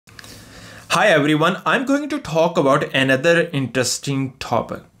Hi everyone, I'm going to talk about another interesting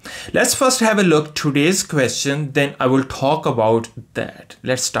topic. Let's first have a look today's question, then I will talk about that.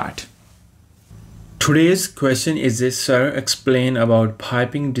 Let's start. Today's question is this: sir, explain about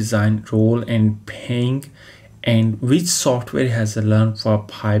piping design role and paying, and which software has learned for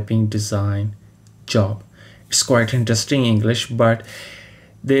piping design job. It's quite interesting English, but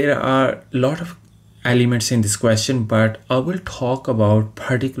there are a lot of elements in this question, but I will talk about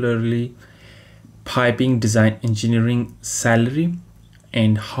particularly piping design engineering salary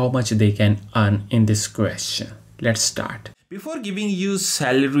and how much they can earn in this question. Let's start. Before giving you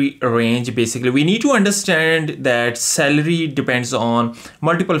salary range, basically we need to understand that salary depends on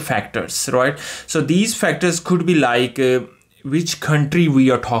multiple factors, right? So these factors could be like which country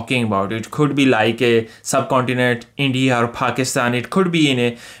we are talking about. It could be like a subcontinent, India or Pakistan. It could be in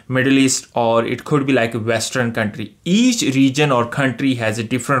a Middle East, or it could be like a Western country. Each region or country has a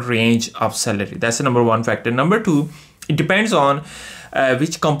different range of salary. That's the number one factor. Number two, it depends on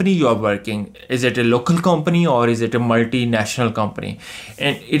which company you are working. Is it a local company or is it a multinational company?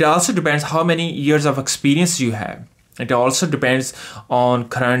 And it also depends how many years of experience you have. It also depends on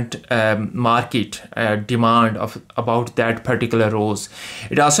current market demand about that particular roles.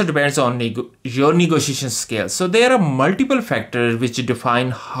 It also depends on your negotiation skills. So there are multiple factors which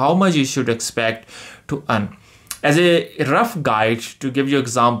define how much you should expect to earn. As a rough guide, to give you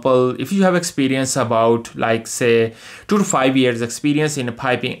example, if you have experience about like say 2 to 5 years experience in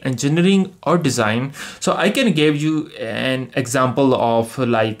piping engineering or design, so I can give you an example of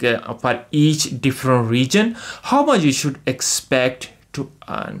like for each different region, how much you should expect to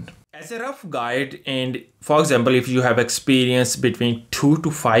earn. As a rough guide, and for example, if you have experience between 2 to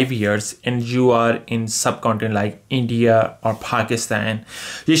 5 years and you are in subcontinent like India or Pakistan,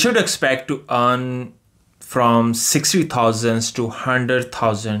 you should expect to earn from 60,000 to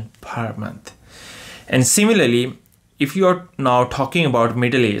 100,000 per month. And similarly, if you are now talking about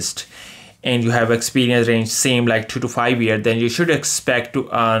Middle East and you have experience range same like 2 to 5 years, then you should expect to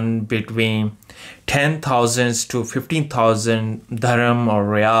earn between 10,000 to 15,000 dirham or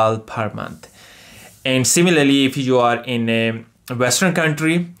real per month. And similarly, if you are in a Western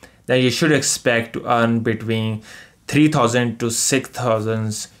country, then you should expect to earn between 3,000 to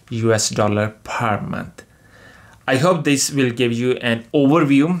 6,000 US dollar per month. I hope this will give you an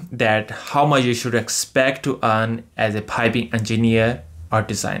overview that how much you should expect to earn as a piping engineer or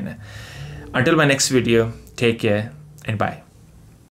designer. Until my next video, take care and bye.